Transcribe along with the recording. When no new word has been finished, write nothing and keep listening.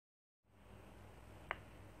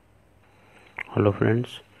Hello friends,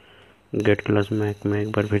 gate class Mac में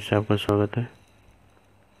एक बार फिर से आपका स्वागत है।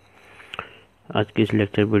 आज की इस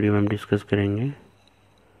लेक्चर वीडियो में हम डिस्कस करेंगे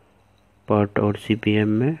पर्ट और सीपीएम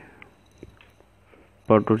में।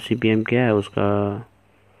 पर्ट और सीपीएम क्या है, उसका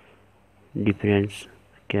डिफरेंस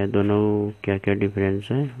क्या है, दोनों क्या क्या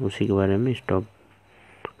डिफरेंस है, उसी के बारे में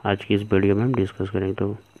आज की इस वीडियो में हम डिस्कस करेंगे।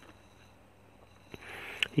 तो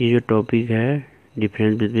ये जो टॉपिक है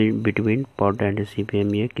difference between PERT and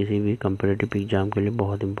CPM, ये किसी भी कंपैरेटिव एग्ज़ाम के लिए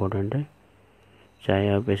बहुत इंपॉर्टेंट है। चाहे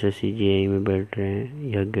आप एसएससी जेईई में बैठ रहे हैं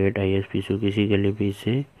या गेट आईएसपीसी, किसी के लिए भी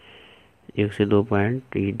इससे 1 से 2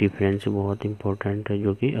 पॉइंट ये डिफरेंस बहुत इंपॉर्टेंट है,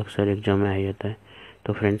 जो कि अक्सर एग्जाम में आ जाता है।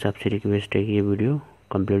 तो फ्रेंड्स, आपसे रिक्वेस्ट है कि ये वीडियो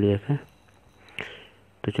कंप्लीट देखें।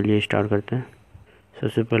 तो चलिए स्टार्ट करते हैं।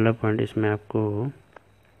 सबसे पहला पॉइंट, इसमें आपको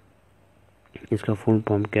इसका फुल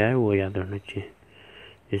फॉर्म क्या है वो याद रखना चाहिए।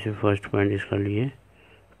 जैसे फर्स्ट पॉइंट इसका लिए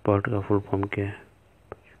पर्ट का फुल फॉर्म क्या है,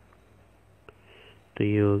 तो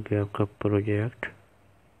ये हो गया आपका प्रोजेक्ट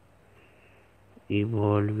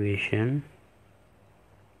इवॉल्यूशन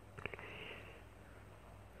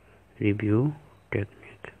रिव्यू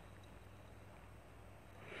टेक्निक।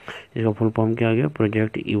 इसका फुल फॉर्म क्या आ गया,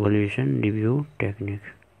 प्रोजेक्ट इवॉल्यूशन रिव्यू टेक्निक।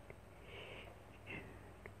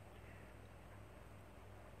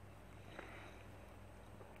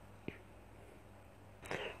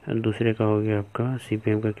 दूसरे का हो गया आपका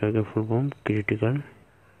सीपीएम का क्या हो गया full form, critical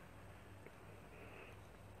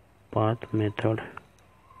path method.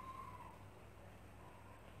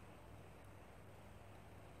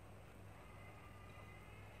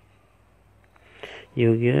 ये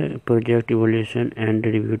हो गया project evolution and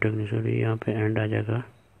review technique. Sorry, यहाँ पे एंड आ जाएगा,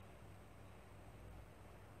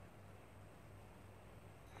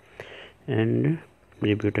 एंड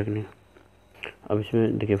रिव्यू टेक्निक। अब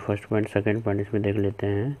इसमें देखिए फर्स्ट पॉइंट सेकंड पॉइंट इसमें देख लेते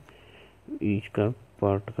हैं, इसका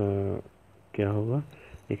पार्ट का क्या होगा।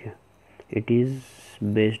 देखिए, it is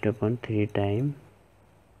based upon 3 time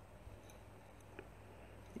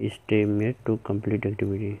estimate to complete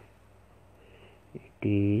activity. It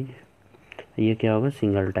is, ये क्या होगा,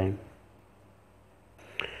 सिंगल टाइम।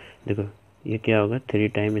 देखो ये क्या होगा, 3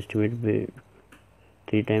 time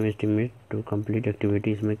estimate to complete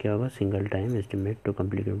activity. इसमें क्या होगा, single time estimate to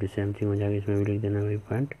complete activity. Same thing हो जाएगा, इसमें भी लिख देना वही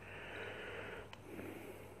पॉइंट।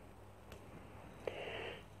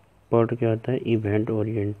 पर्ट क्या होता है, इवेंट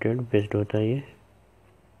ओरिएंटेड बेस्ड होता है।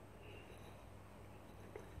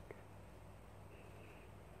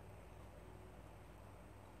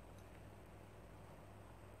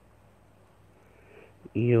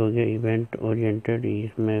 ये हो गया इवेंट ओरिएंटेड,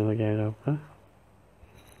 इसमें हो जाएगा आपका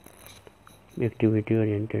एक्टिविटी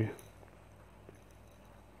ओरिएंटेड।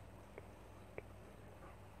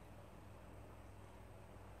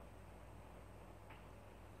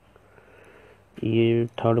 ये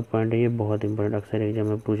थर्ड पॉइंट है, ये बहुत इंपॉर्टेंट, अक्सर एग्जाम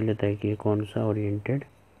में पूछ लेता है कि ये कौन सा ओरिएंटेड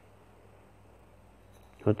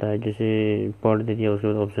होता है। जैसे पर्ट दे दिया, उसके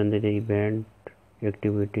बाद ऑप्शन दे दिया इवेंट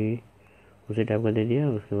एक्टिविटी, उसी टाइप का दे दिया।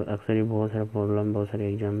 उसके बाद अक्सर ही बहुत सारा प्रॉब्लम, बहुत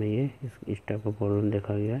सारे एग्जाम में ये इस टाइप का प्रॉब्लम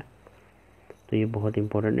देखा गया है। तो ये बहुत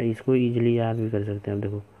इंपॉर्टेंट है, इसको इजीली याद भी कर सकते हैं। अब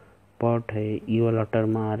देखो पर्ट है, ई वाला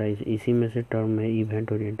टर्म आ रहा है, इसी में से टर्म है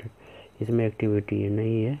इवेंट ओरिएंटेड, इसमें एक्टिविटी है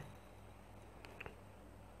नहीं है,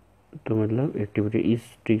 तो मतलब एक्टिविटी, इस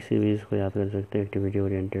ट्रिक से भी इसको याद कर सकते हैं, एक्टिविटी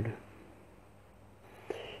ओरिएंटेड।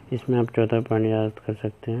 इसमें आप चौथा पॉइंट याद कर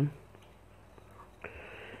सकते हैं,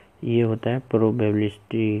 ये होता है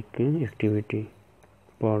प्रोबेबिलिस्टिक एक्टिविटी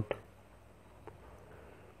पर्ट।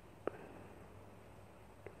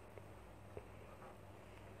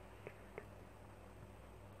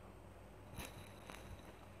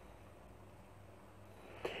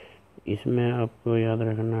 इसमें आपको याद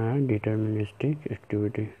रखना है डिटर्मिनिस्टिक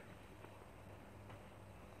एक्टिविटी।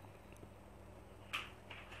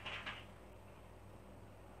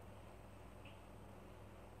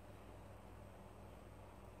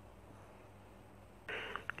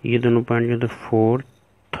 ये दोनों पॉइंट जो थे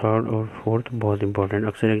थर्ड और फोर्थ बहुत इंपॉर्टेंट,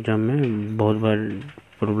 अक्सर एग्जाम में बहुत बार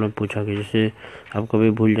प्रॉब्लम पूछा गया। जैसे आप कभी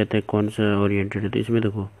भूल जाते हैं कौन सा ओरिएंटेड है, तो इसमें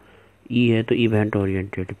देखो ई है तो इवेंट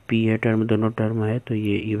ओरिएंटेड, पी है टर्म, दोनों टर्म है तो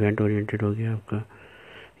ये इवेंट ओरिएंटेड हो गया आपका।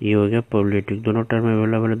 ये हो गया प्रोबेबिलिटी, दोनों टर्म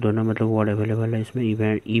अवेलेबल है, दोनों मतलब वर्ड अवेलेबल है। इसमें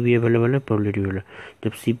इवेंट ई भी अवेलेबल है, प्रोबेबिलिटी भी अवेलेबल है।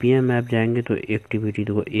 जब सीपीएम में आप जाएंगे तो एक्टिविटी,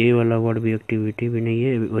 देखो ए वाला वर्ड भी एक्टिविटी भी नहीं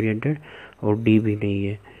है ओरिएंटेड, और डी भी नहीं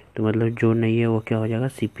है, तो मतलब जो नहीं है वो क्या हो जाएगा,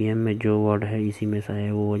 सीपीएम में जो वर्ड है इसी में से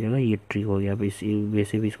है वो हो जाएगा। ये ट्रिक हो गया, आप इसी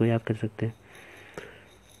वैसे भी इसको याद कर सकते हैं।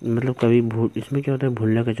 मतलब कभी इसमें क्या होता है,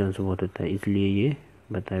 भूलने का चांस बहुत होता है, इसलिए ये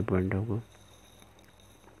बताए पॉइंट आपको।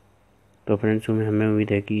 तो फ्रेंड्स, हमें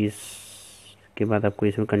उम्मीद है कि इसके बाद आपको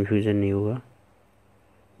इसमें कन्फ्यूज़न नहीं होगा।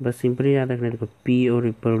 बस सिंपली याद रखना, देखो पी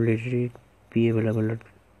और प्रोबेबिलिटी, पी अवेलेबल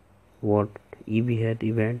वर्ड ई भी है तो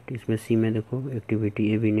इवेंट, इसमें सी में देखो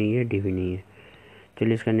एक्टिविटी ए भी नहीं है, डी भी नहीं है।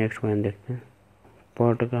 चलिए इसका नेक्स्ट पॉइंट देखते हैं।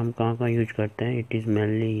 पॉट का हम कहाँ कहाँ यूज करते हैं? It is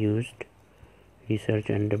mainly used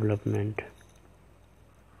research and development.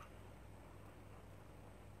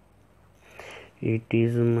 It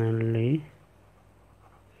is mainly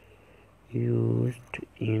used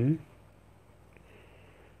in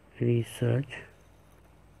research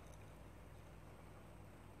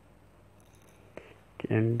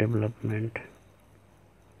and development।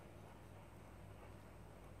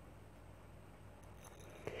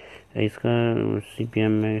 इसका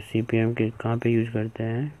CPM में CPM के कहाँ पे यूज करते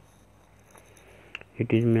हैं?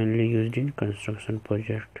 It is mainly used in construction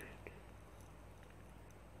project.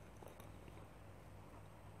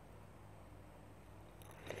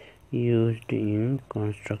 used in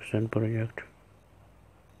construction project।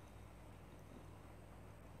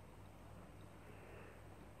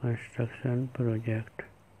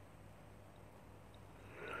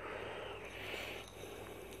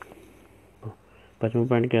 पाँचवा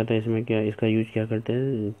पॉइंट क्या आता है इसमें? क्या इसका यूज क्या करते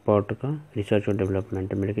हैं? पॉट का रिसर्च और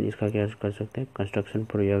डेवलपमेंट में, लेकिन इसका क्या कर सकते हैं? कंस्ट्रक्शन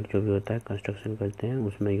प्रोजेक्ट जो भी होता है, कंस्ट्रक्शन करते हैं,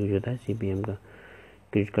 उसमें यूज होता है CPM का,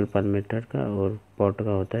 क्रिटिकल पाथ मेथड का, और पॉट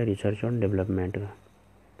का होता है रिसर्च और डेवलपमेंट का।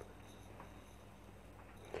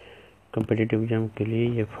 कम्पिटिटिव एग्जाम के लिए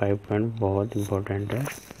ये 5 पॉइंट बहुत इंपॉर्टेंट है।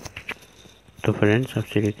 तो फ्रेंड्स,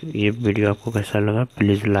 आपसे ये वीडियो आपको कैसा लगा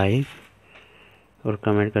प्लीज़ लाइक और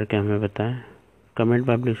कमेंट करके हमें बताएं। कमेंट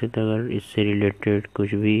पर आप लिख सकते हैं अगर इससे रिलेटेड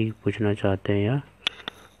कुछ भी पूछना चाहते हैं या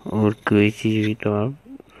और कोई चीज़ भी, तो आप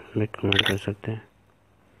हमें कमेंट कर सकते हैं।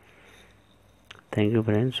 Thank you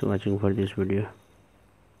friends watching for this video.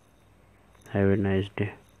 Have a nice day.